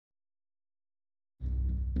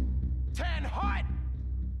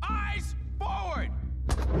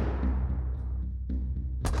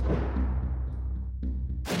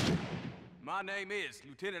My name is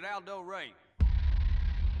Lieutenant Aldo Raine.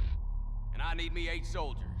 And I need me 8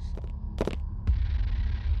 soldiers.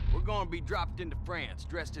 We're gonna be dropped into France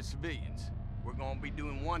dressed as civilians. We're gonna be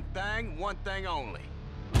doing one thing only.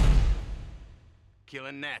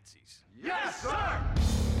 Killing Nazis. Yes, sir!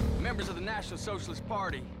 Members of the National Socialist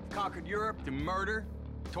Party have conquered Europe through murder,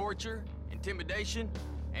 torture, intimidation,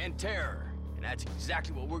 and terror. And that's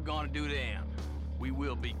exactly what we're gonna do to them. We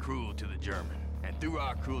will be cruel to the German. And through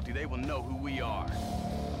our cruelty, they will know who we are.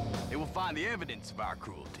 They will find the evidence of our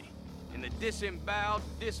cruelty in the disemboweled,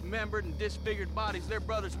 dismembered, and disfigured bodies of their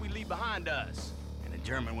brothers we leave behind us. And the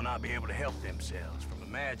German will not be able to help themselves from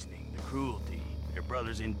imagining the cruelty their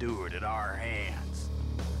brothers endured at our hands,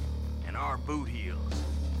 and our boot heels,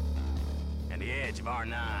 and the edge of our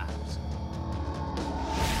knives.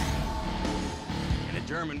 And the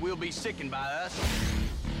German will be sickened by us.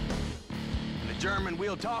 And the German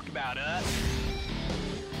will talk about us.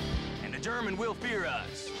 And the German will fear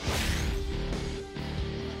us.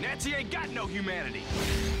 Nazi ain't got no humanity.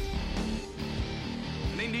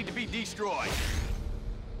 And they need to be destroyed.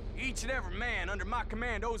 Each and every man under my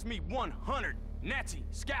command owes me 100 Nazi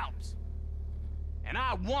scalps. And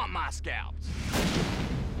I want my scalps.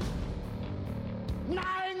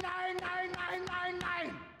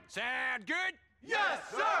 9999999. Sound good? Yes,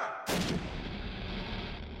 sir!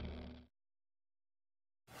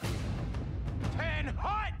 10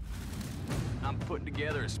 hot! I'm putting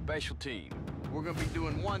together a special team. We're gonna be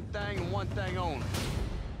doing one thing and one thing only.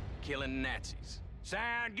 Killing Nazis.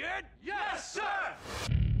 Sound good? Yes, sir!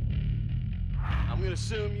 I'm gonna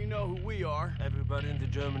assume you know who we are. Everybody in the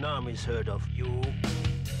German army's heard of you. You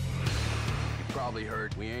probably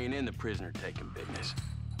heard we ain't in the prisoner-taking business.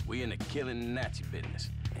 We in the killing Nazi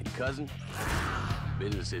business. And cousin,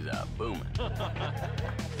 business is booming.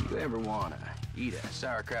 If you ever wanna eat a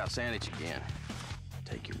sauerkraut sandwich again,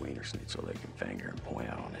 take your wiener schnitzel leg and finger and point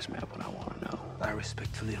out on this map what I wanna know. I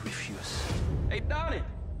respectfully refuse. Hey, Donnie!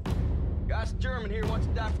 Guy's German here wants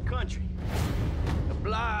to die for country.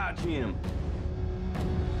 Oblige him.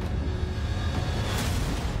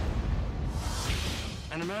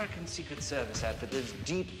 An American Secret Service outfit lives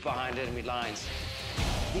deep behind enemy lines.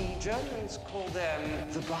 The Germans call them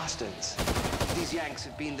the Bastards. These Yanks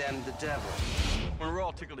have been them the devil. Well, we're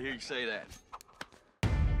all tickled to hear you say that.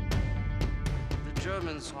 The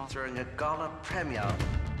Germans are throwing a gala premiere.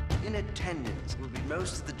 In attendance will be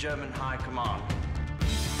most of the German high command.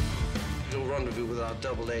 You'll rendezvous with our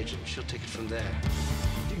double agent. She'll take it from there.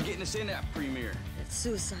 You're getting us in that premiere. It's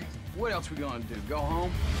suicide. What else we gonna do? Go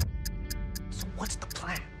home? So what's the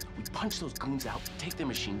plan? We punch those goons out, take their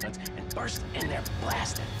machine guns, and burst in there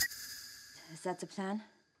blasting. Is that the plan?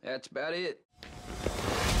 That's about it.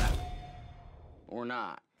 Or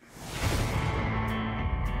not.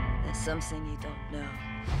 There's something you don't know.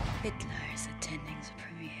 Hitler is attending the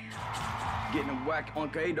premiere. Getting a whack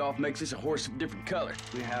Uncle Adolf makes us a horse of different color.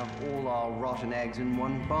 We have all our rotten eggs in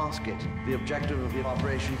one basket. The objective of the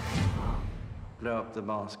operation, blow up the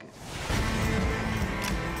basket.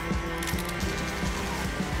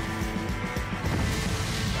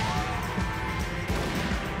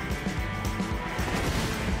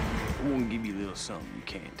 I want to give you a little something you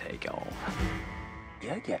can't take off.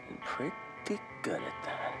 You're getting pretty good at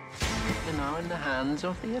that. You're now in the hands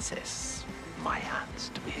of the SS. My hands,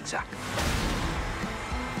 to be exact.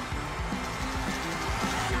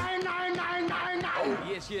 99999. Oh,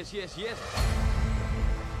 yes, yes, yes, yes.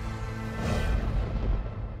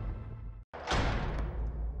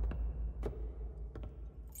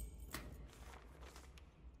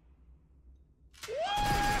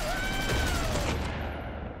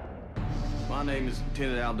 My name is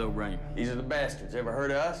Lieutenant Aldo Raine. These are the Bastards. Ever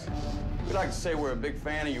heard of us? We like to say we're a big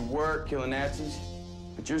fan of your work, killing Nazis.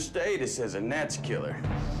 But your status as a Nazi killer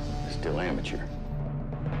is still amateur.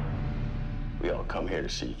 We all come here to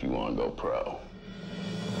see if you want to go pro.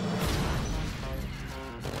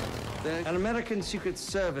 They're an American Secret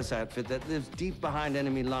Service outfit that lives deep behind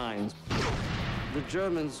enemy lines. The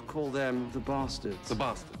Germans call them the Bastards. The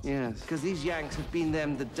Bastards? Yes, because these Yanks have been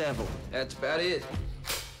them the devil. That's about it.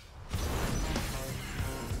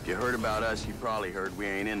 If you heard about us, you probably heard we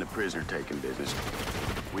ain't in the prisoner-taking business.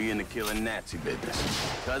 We in the killing Nazi business.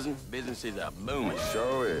 Cousin, business is booming.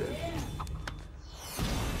 Sure is.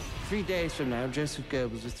 3 days from now, Joseph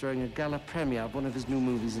Goebbels is throwing a gala premiere of one of his new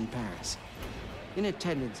movies in Paris. In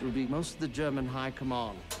attendance will be most of the German high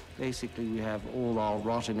command. Basically, we have all our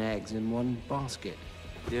rotten eggs in one basket.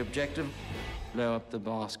 The objective, blow up the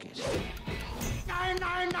basket.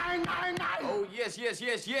 99999. Oh, yes, yes,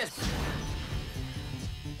 yes, yes.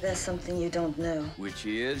 There's something you don't know. Which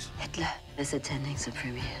is? Hitler is attending the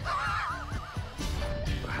premiere.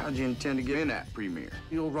 How How do you intend to get in that premiere?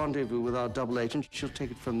 You'll rendezvous with our double agent. She'll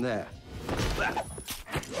take it from there.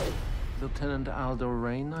 Lieutenant Aldo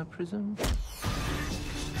Raine, I presume?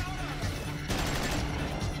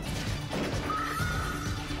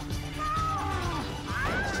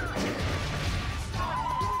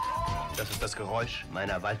 Das ist das Geräusch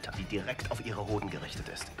meiner Walter, die direkt auf ihre Hoden gerichtet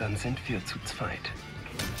ist. Dann sind wir zu zweit.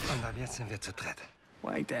 Und ab jetzt sind wir zu dritt.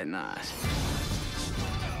 Well, ain't that nice?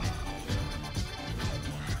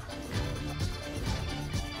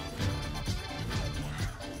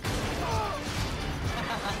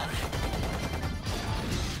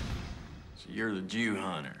 So you're the Jew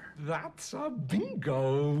hunter. That's a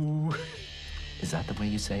bingo. Is that the way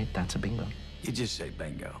you say it? That's a bingo? You just say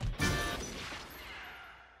bingo.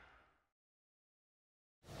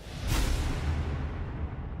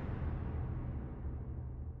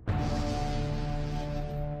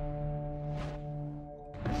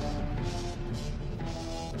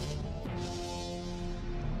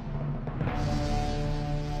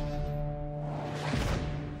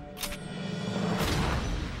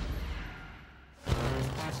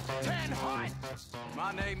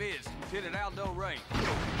 My name is Lieutenant Aldo Raine.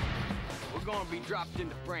 We're gonna be dropped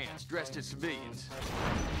into France dressed as civilians.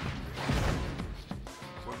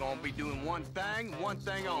 We're gonna be doing one thing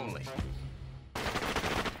only.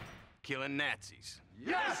 Killing Nazis.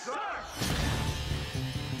 Yes, sir!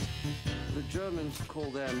 The Germans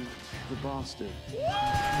call them the Bastards.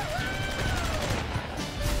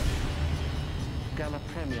 Gala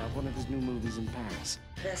premiere of one of his new movies in Paris.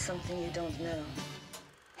 There's something you don't know.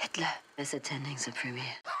 Hitler is attending the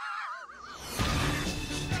premiere.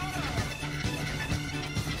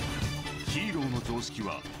 ヒーローの常識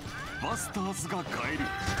はバスターズが変える。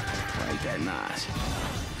Well, ain't that nice?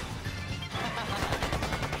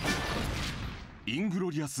 イングロ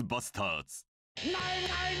リアス・バスターズ。Nein,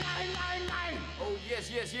 nein, nein, nein, nein! Oh, yes,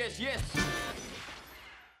 yes, yes, yes.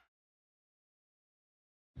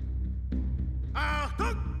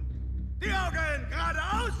 Achtung! Die Augen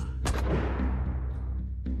geradeaus!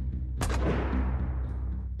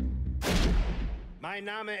 Mein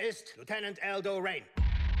Name ist Lieutenant Aldo Raine.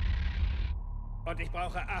 Und ich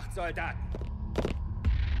brauche 8 Soldaten.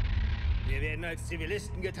 Wir werden als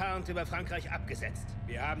Zivilisten getarnt über Frankreich abgesetzt.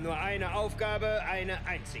 Wir haben nur eine Aufgabe, eine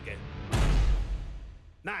einzige.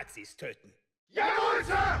 Nazis töten. Jawohl,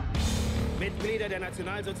 Sir! Mitglieder der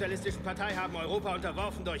Nationalsozialistischen Partei haben Europa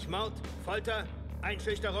unterworfen durch Mord, Folter,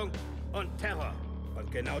 Einschüchterung und Terror. Und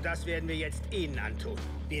genau das werden wir jetzt Ihnen antun.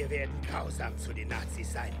 Wir werden grausam zu den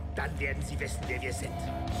Nazis sein. Dann werden Sie wissen, wer wir sind.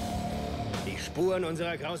 Die Spuren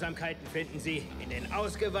unserer Grausamkeiten finden Sie in den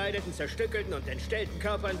ausgeweideten, zerstückelten und entstellten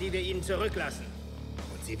Körpern, die wir Ihnen zurücklassen.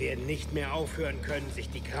 Und Sie werden nicht mehr aufhören können, sich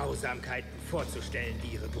die Grausamkeiten vorzustellen,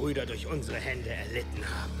 die Ihre Brüder durch unsere Hände erlitten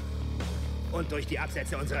haben. Und durch die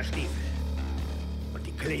Absätze unserer Stiefel. Und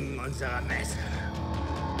die Klingen unserer Messer.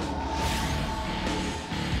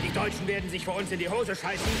 Die Deutschen werden sich vor uns in die Hose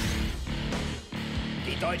scheißen.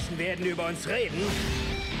 Die Deutschen werden über uns reden.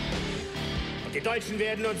 Und die Deutschen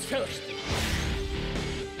werden uns fürchten.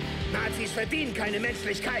 Nazis verdienen keine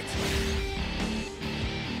Menschlichkeit.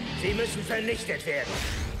 Sie müssen vernichtet werden.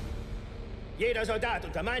 Jeder Soldat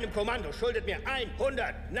unter meinem Kommando schuldet mir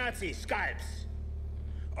 100 Nazi-Scalps.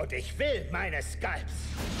 Und ich will meine Scalps.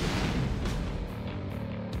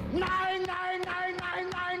 Nein, nein, nein, nein,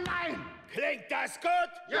 nein, nein! Klingt das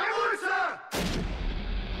gut? Jawohl, Sir!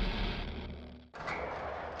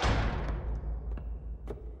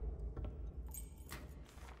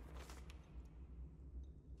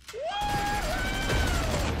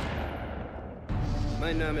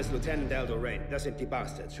 Mein Name ist Lieutenant Aldo Raine. Das sind die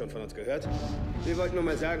Bastards. Schon von uns gehört? Wir wollten nur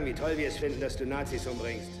mal sagen, wie toll wir es finden, dass du Nazis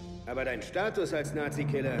umbringst. Aber dein Status als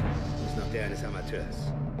Nazi-Killer ist noch der eines Amateurs.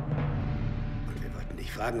 Und wir wollten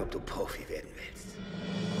dich fragen, ob du Profi werden willst.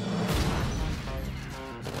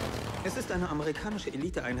 Es ist eine amerikanische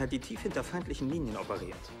Eliteeinheit, die tief hinter feindlichen Linien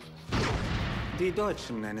operiert. Die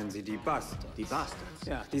Deutschen nennen sie die Bastards. Die Bastards?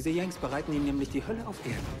 Ja, diese Yanks bereiten ihnen nämlich die Hölle auf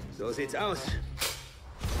Erden. So sieht's aus.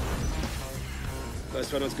 Du hast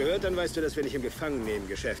von uns gehört, dann weißt du, dass wir nicht im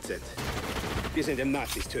Gefangennehmen-Geschäft sind. Wir sind im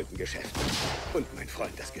Nazis-Töten-Geschäft. Und, mein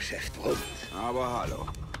Freund, das Geschäft rund. Aber hallo.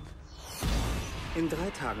 In 3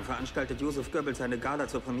 Tagen veranstaltet Joseph Goebbels eine Gala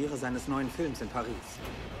zur Premiere seines neuen Films in Paris.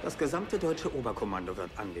 Das gesamte deutsche Oberkommando wird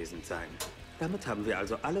anwesend sein. Damit haben wir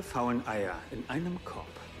also alle faulen Eier in einem Korb.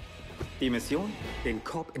 Die Mission? Den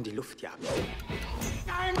Korb in die Luft jagen.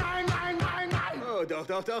 Nein, nein, nein, nein, nein! Oh, doch,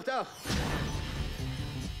 doch, doch, doch.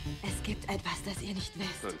 Es gibt etwas, das ihr nicht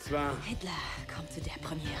wisst. Und zwar? Hitler kommt zu der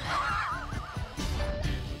Premiere.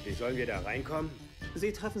 Wie sollen wir da reinkommen?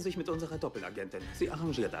 Sie treffen sich mit unserer Doppelagentin. Sie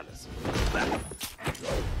arrangiert alles.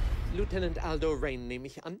 Lieutenant Aldo Raine, nehme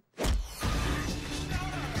ich an.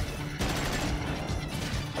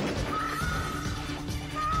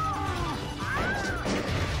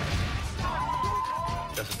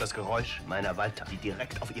 Das ist das Geräusch meiner Walter, die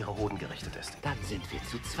direkt auf ihre Hoden gerichtet ist. Dann sind wir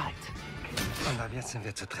zu zweit. Und ab jetzt sind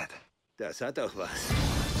wir zu dritt. Das hat doch was.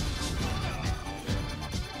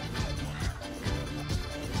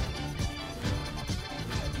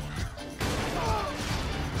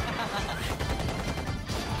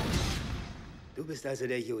 Du bist also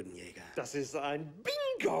der Judenjäger. Das ist ein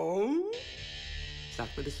Bingo!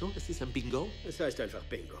 Sagt man das so? Das ist ein Bingo? Es heißt einfach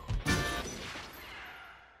Bingo.